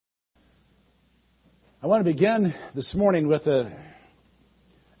I want to begin this morning with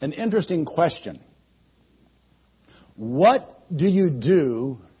an interesting question. What do you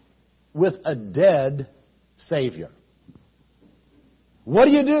do with a dead Savior? What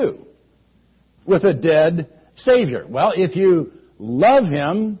do you do with a dead Savior? Well, if you love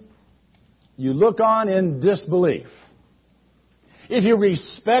Him, you look on in disbelief. If you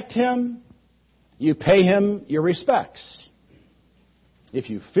respect Him, you pay Him your respects. If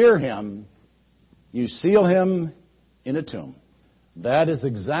you fear Him, you seal Him in a tomb. That is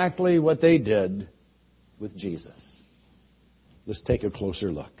exactly what they did with Jesus. Let's take a closer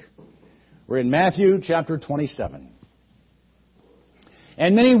look. We're in Matthew chapter 27.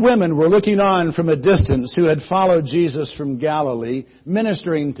 And many women were looking on from a distance who had followed Jesus from Galilee,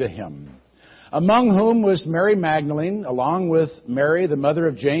 ministering to Him, among whom was Mary Magdalene, along with Mary, the mother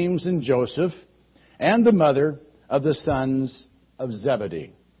of James and Joseph, and the mother of the sons of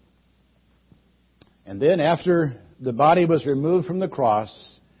Zebedee. And then after the body was removed from the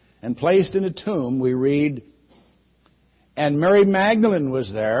cross and placed in a tomb, we read, and Mary Magdalene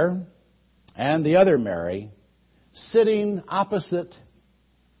was there, and the other Mary, sitting opposite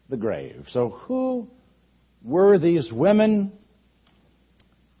the grave. So who were these women,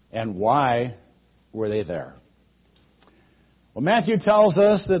 and why were they there? Well, Matthew tells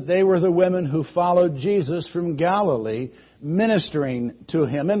us that they were the women who followed Jesus from Galilee, ministering to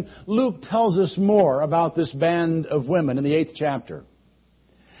Him. And Luke tells us more about this band of women in the 8th chapter.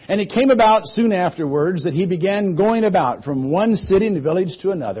 And it came about soon afterwards that He began going about from one city and village to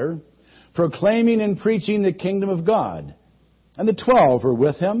another, proclaiming and preaching the kingdom of God. And the 12 were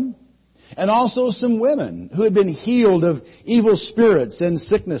with Him, and also some women who had been healed of evil spirits and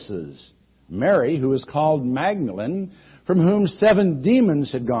sicknesses. Mary, who was called Magdalene, from whom 7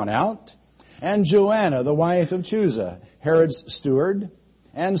 demons had gone out, and Joanna, the wife of Chuza, Herod's steward,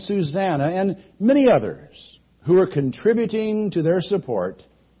 and Susanna, and many others who were contributing to their support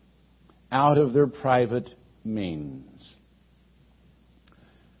out of their private means.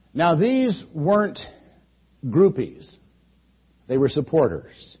 Now, these weren't groupies. They were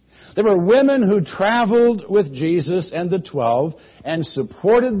supporters. They were women who traveled with Jesus and the 12 and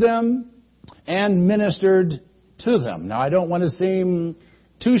supported them and ministered to them. Now, I don't want to seem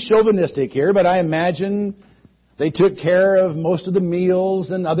too chauvinistic here, but I imagine they took care of most of the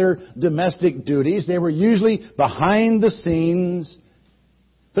meals and other domestic duties. They were usually behind the scenes.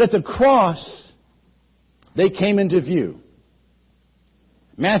 But at the cross, they came into view.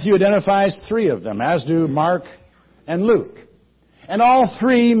 Matthew identifies 3 of them, as do Mark and Luke. And all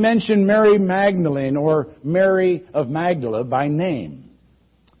 3 mention Mary Magdalene, or Mary of Magdala, by name.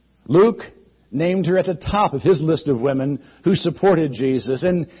 Luke named her at the top of his list of women who supported Jesus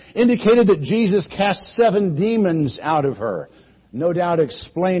and indicated that Jesus cast 7 demons out of her, no doubt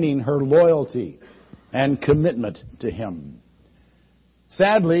explaining her loyalty and commitment to Him.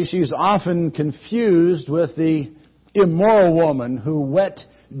 Sadly, she's often confused with the immoral woman who wet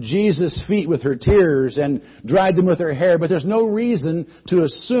Jesus' feet with her tears and dried them with her hair, but there's no reason to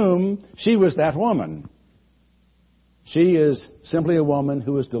assume she was that woman. She is simply a woman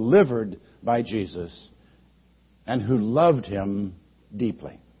who was delivered by Jesus and who loved Him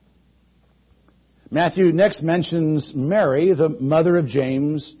deeply. Matthew next mentions Mary, the mother of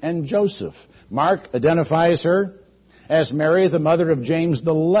James and Joseph. Mark identifies her as Mary, the mother of James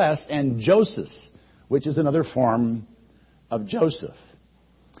the Less, and Joseph, which is another form of Joseph.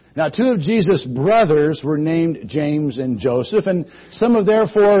 Now, 2 of Jesus' brothers were named James and Joseph, and some have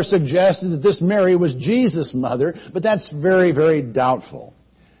therefore suggested that this Mary was Jesus' mother, but that's very, very doubtful.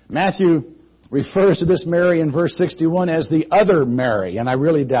 Matthew refers to this Mary in verse 61 as the other Mary, and I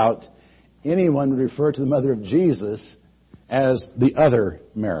really doubt anyone would refer to the mother of Jesus as the other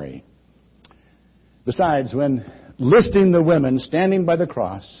Mary. Besides, when listing the women standing by the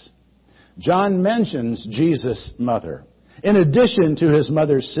cross, John mentions Jesus' mother. In addition to his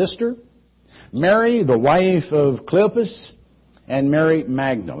mother's sister, Mary, the wife of Cleopas, and Mary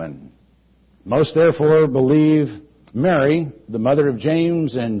Magdalene. Most therefore believe Mary, the mother of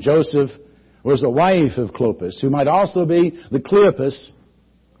James and Joseph, was the wife of Cleopas, who might also be the Cleopas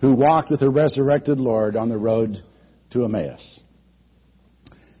who walked with the resurrected Lord on the road to Emmaus.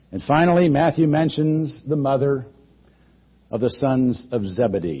 And finally, Matthew mentions the mother of the sons of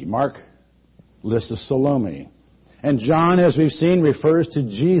Zebedee. Mark lists a Salome. And John, as we've seen, refers to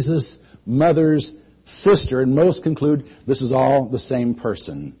Jesus' mother's sister, and most conclude this is all the same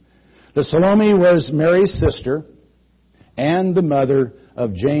person. The Salome was Mary's sister and the mother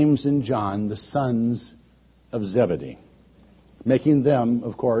of James and John, the sons of Zebedee, making them,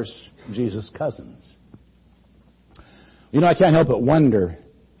 of course, Jesus' cousins. You know, I can't help but wonder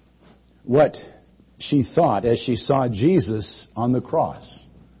what she thought as she saw Jesus on the cross,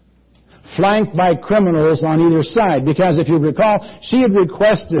 flanked by criminals on either side. Because if you recall, she had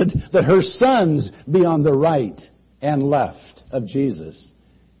requested that her sons be on the right and left of Jesus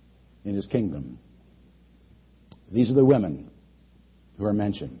in His kingdom. These are the women who are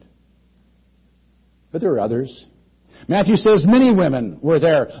mentioned. But there are others. Matthew says many women were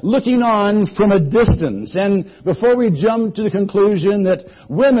there looking on from a distance. And before we jump to the conclusion that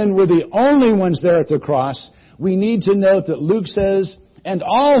women were the only ones there at the cross, we need to note that Luke says, and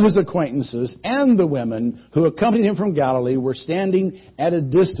all his acquaintances and the women who accompanied him from Galilee were standing at a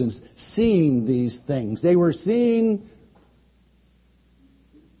distance seeing these things. They were seeing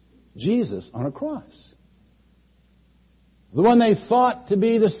Jesus on a cross. The one they thought to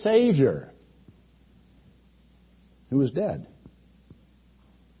be the Savior, who was dead.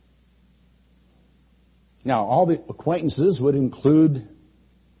 Now, all the acquaintances would include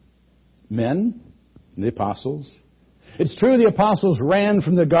men, the apostles. It's true the apostles ran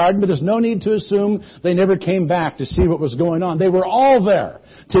from the garden, but there's no need to assume they never came back to see what was going on. They were all there,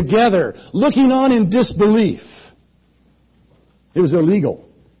 together, looking on in disbelief. It was illegal.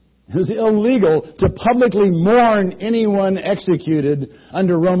 It was illegal to publicly mourn anyone executed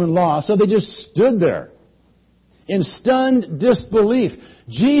under Roman law, so they just stood there in stunned disbelief.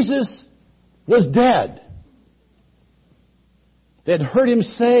 Jesus was dead. They had heard Him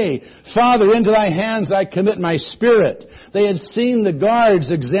say, "Father, into Thy hands I commit my spirit." They had seen the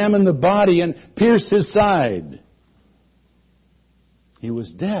guards examine the body and pierce His side. He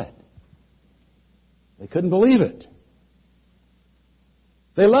was dead. They couldn't believe it.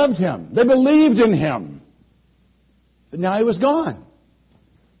 They loved Him. They believed in Him. But now He was gone.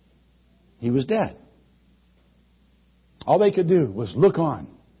 He was dead. All they could do was look on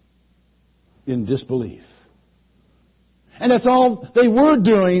in disbelief. And that's all they were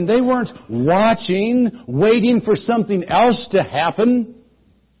doing. They weren't watching, waiting for something else to happen.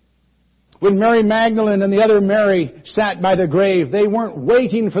 When Mary Magdalene and the other Mary sat by the grave, they weren't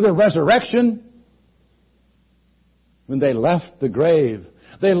waiting for the resurrection. When they left the grave,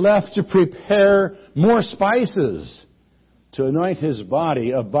 they left to prepare more spices to anoint His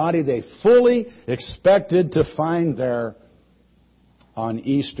body, a body they fully expected to find there on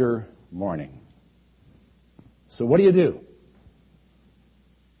Easter morning. So what do you do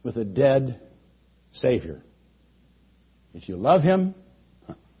with a dead Savior? If you love Him,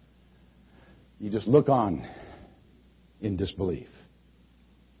 you just look on in disbelief.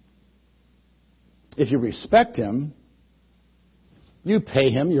 If you respect Him, you pay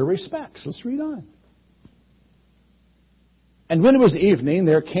Him your respects. Let's read on. And when it was evening,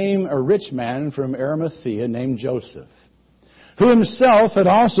 there came a rich man from Arimathea named Joseph, who himself had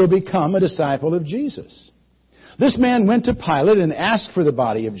also become a disciple of Jesus. This man went to Pilate and asked for the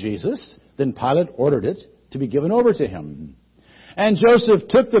body of Jesus. Then Pilate ordered it to be given over to him. And Joseph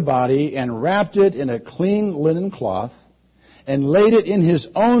took the body and wrapped it in a clean linen cloth and laid it in his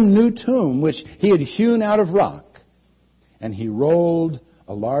own new tomb, which he had hewn out of rock. And he rolled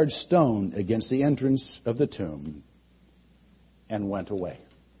a large stone against the entrance of the tomb and went away.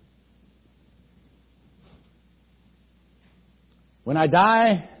 When I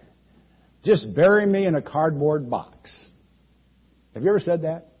die, just bury me in a cardboard box. Have you ever said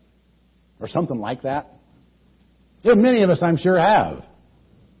that? Or something like that? Yeah, many of us, I'm sure, have.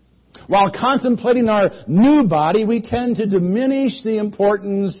 While contemplating our new body, we tend to diminish the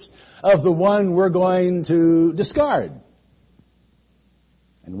importance of the one we're going to discard.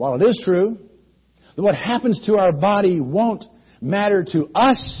 And while it is true that what happens to our body won't matter to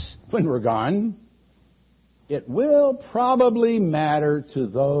us when we're gone, it will probably matter to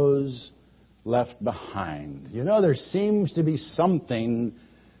those left behind. You know, there seems to be something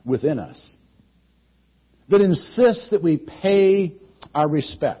within us that insists that we pay our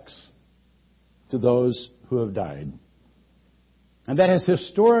respects to those who have died. And that has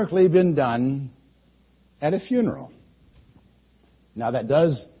historically been done at a funeral. Now, that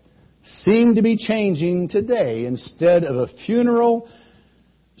does seem to be changing today. Instead of a funeral,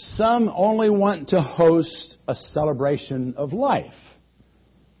 some only want to host a celebration of life.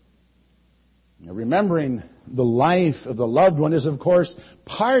 Now, remembering the life of the loved one is, of course,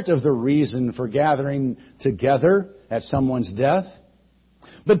 part of the reason for gathering together at someone's death.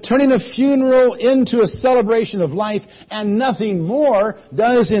 But turning a funeral into a celebration of life and nothing more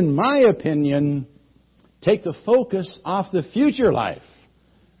does, in my opinion, take the focus off the future life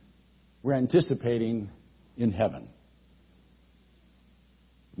we're anticipating in heaven.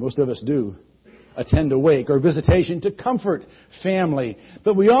 Most of us do attend a wake or visitation to comfort family,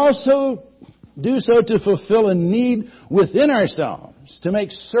 but we also do so to fulfill a need within ourselves, to make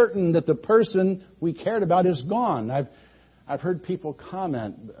certain that the person we cared about is gone. I've heard people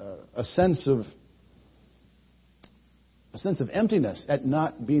comment a sense of emptiness at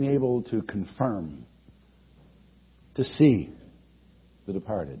not being able to confirm, to see the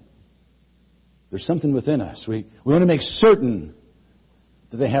departed. There's something within us. We want to make certain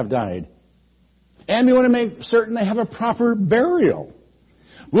that they have died. And we want to make certain they have a proper burial.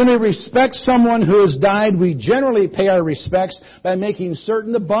 When we respect someone who has died, we generally pay our respects by making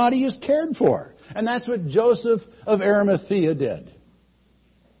certain the body is cared for. And that's what Joseph of Arimathea did.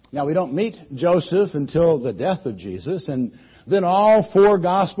 Now, we don't meet Joseph until the death of Jesus, and then all four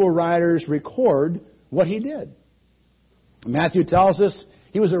gospel writers record what he did. Matthew tells us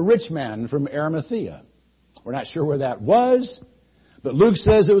he was a rich man from Arimathea. We're not sure where that was, but Luke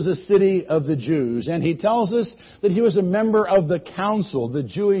says it was a city of the Jews. And he tells us that he was a member of the council, the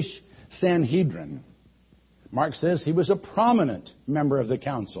Jewish Sanhedrin. Mark says he was a prominent member of the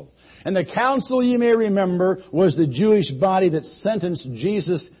council. And the council, you may remember, was the Jewish body that sentenced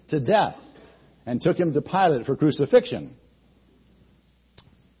Jesus to death and took him to Pilate for crucifixion.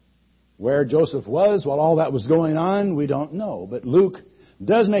 Where Joseph was while all that was going on, we don't know. But Luke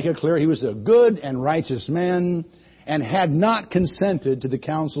does make it clear he was a good and righteous man and had not consented to the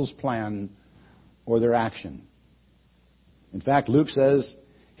council's plan or their action. In fact, Luke says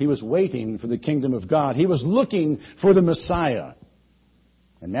he was waiting for the kingdom of God. He was looking for the Messiah.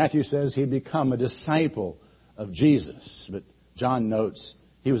 And Matthew says he'd become a disciple of Jesus. But John notes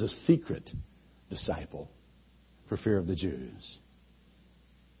he was a secret disciple for fear of the Jews.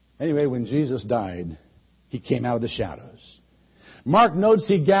 Anyway, when Jesus died, he came out of the shadows. Mark notes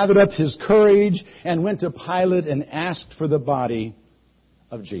he gathered up his courage and went to Pilate and asked for the body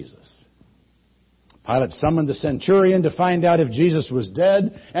of Jesus. Pilate summoned the centurion to find out if Jesus was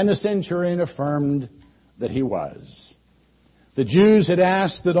dead, and the centurion affirmed that he was. The Jews had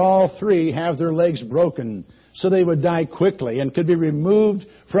asked that all three have their legs broken so they would die quickly and could be removed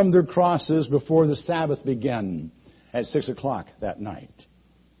from their crosses before the Sabbath began at 6 o'clock that night.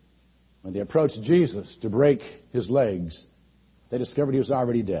 When they approached Jesus to break his legs, they discovered he was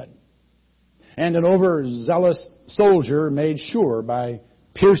already dead. And an overzealous soldier made sure by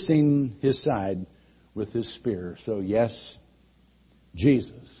piercing his side with his spear. So yes,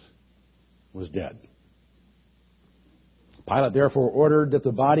 Jesus was dead. Pilate therefore ordered that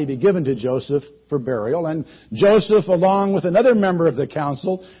the body be given to Joseph for burial, and Joseph, along with another member of the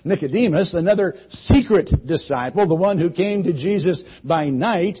council, Nicodemus, another secret disciple, the one who came to Jesus by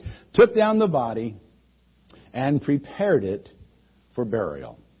night, took down the body and prepared it for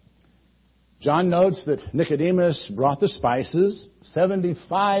burial. John notes that Nicodemus brought the spices,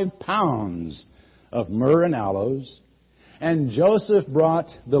 75 pounds of myrrh and aloes, and Joseph brought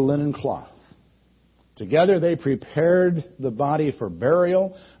the linen cloth. Together they prepared the body for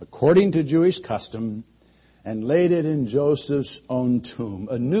burial according to Jewish custom and laid it in Joseph's own tomb,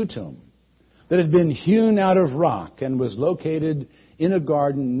 a new tomb that had been hewn out of rock and was located in a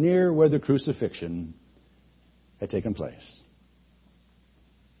garden near where the crucifixion had taken place.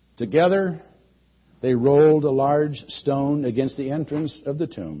 Together they rolled a large stone against the entrance of the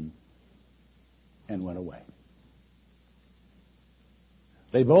tomb and went away.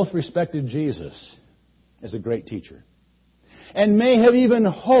 They both respected Jesus as a great teacher, and may have even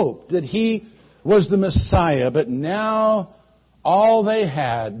hoped that he was the Messiah, but now all they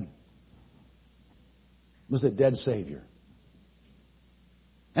had was a dead Savior.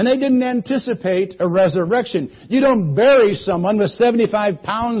 And they didn't anticipate a resurrection. You don't bury someone with 75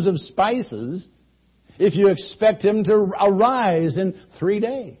 pounds of spices if you expect him to arise in 3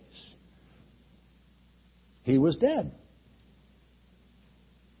 days. He was dead.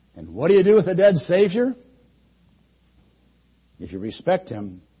 And what do you do with a dead Savior? If you respect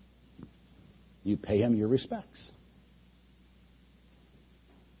him, you pay him your respects.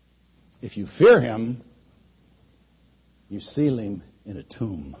 If you fear him, you seal him in a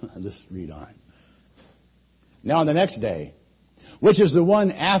tomb. Let's read on. Now on the next day, which is the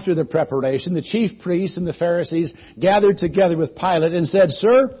one after the preparation, the chief priests and the Pharisees gathered together with Pilate and said,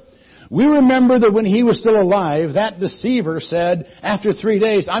 "Sir, we remember that when he was still alive, that deceiver said, 'After 3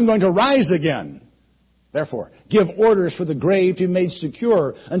 days, I'm going to rise again.' Therefore, give orders for the grave to be made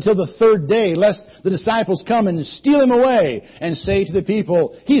secure until the 3rd day, lest the disciples come and steal him away and say to the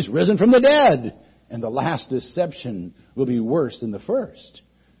people, 'He's risen from the dead.' And the last deception will be worse than the first."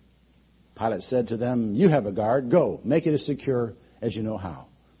 Pilate said to them, "You have a guard. Go, make it as secure as you know how."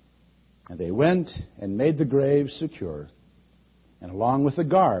 And they went and made the grave secure. And along with the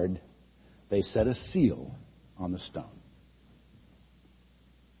guard, they set a seal on the stone.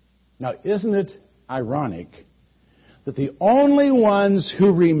 Now, isn't it ironic that the only ones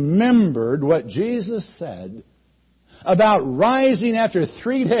who remembered what Jesus said about rising after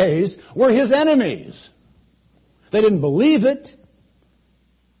 3 days were His enemies? They didn't believe it,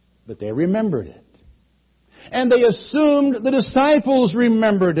 but they remembered it. And they assumed the disciples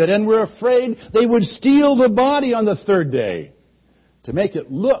remembered it and were afraid they would steal the body on the 3rd day to make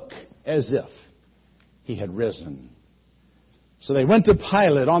it look as if He had risen. So they went to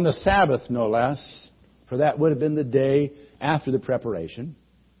Pilate on the Sabbath, no less, for that would have been the day after the preparation,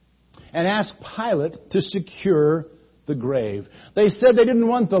 and asked Pilate to secure the grave. They said they didn't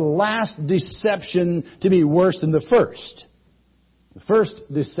want the last deception to be worse than the first. The first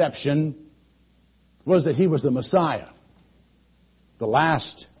deception was that He was the Messiah. The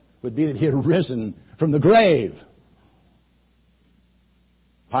last would be that He had risen from the grave.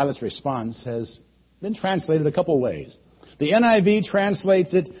 Pilate's response has been translated a couple ways. The NIV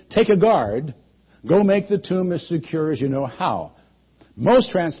translates it, take a guard, go make the tomb as secure as you know how.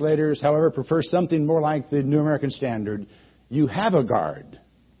 Most translators, however, prefer something more like the New American Standard, you have a guard.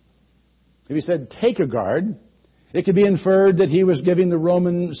 If he said take a guard, it could be inferred that he was giving the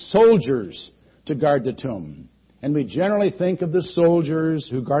Roman soldiers to guard the tomb. And we generally think of the soldiers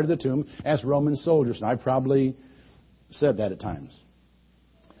who guarded the tomb as Roman soldiers. And I probably said that at times.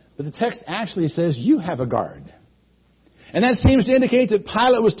 But the text actually says you have a guard. And that seems to indicate that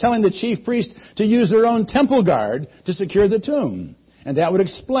Pilate was telling the chief priests to use their own temple guard to secure the tomb. And that would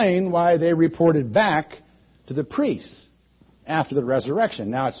explain why they reported back to the priests after the resurrection.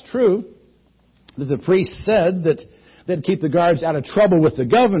 Now, it's true that the priests said that they'd keep the guards out of trouble with the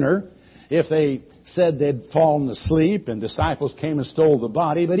governor if they said they'd fallen asleep and disciples came and stole the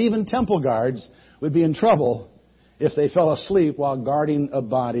body. But even temple guards would be in trouble if they fell asleep while guarding a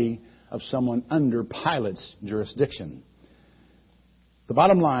body of someone under Pilate's jurisdiction. The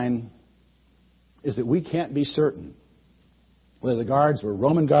bottom line is that we can't be certain whether the guards were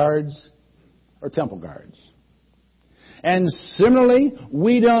Roman guards or temple guards. And similarly,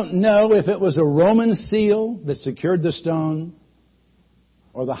 we don't know if it was a Roman seal that secured the stone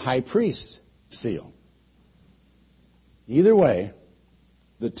or the high priest's seal. Either way,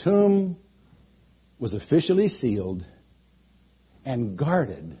 the tomb was officially sealed and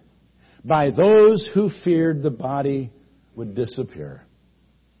guarded by those who feared the body would disappear.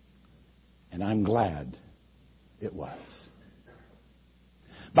 And I'm glad it was.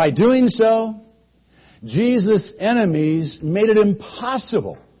 By doing so, Jesus' enemies made it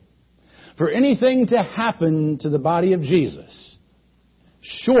impossible for anything to happen to the body of Jesus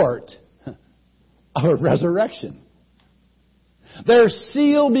short of a resurrection. Their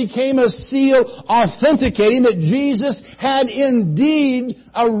seal became a seal authenticating that Jesus had indeed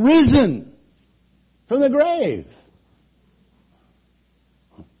arisen from the grave.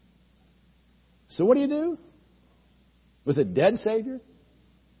 So what do you do with a dead Savior?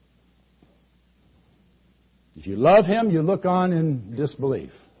 If you love Him, you look on in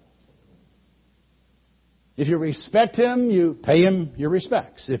disbelief. If you respect Him, you pay Him your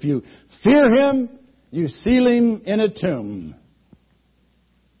respects. If you fear Him, you seal Him in a tomb.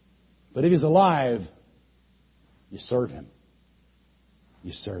 But if He's alive, you serve Him.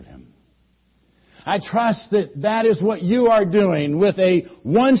 You serve Him. I trust that that is what you are doing with a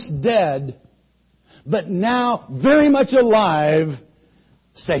once dead, but now very much alive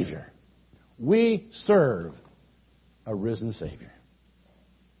Savior. We serve a risen Savior.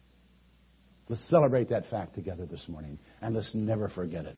 Let's celebrate that fact together this morning, and let's never forget it.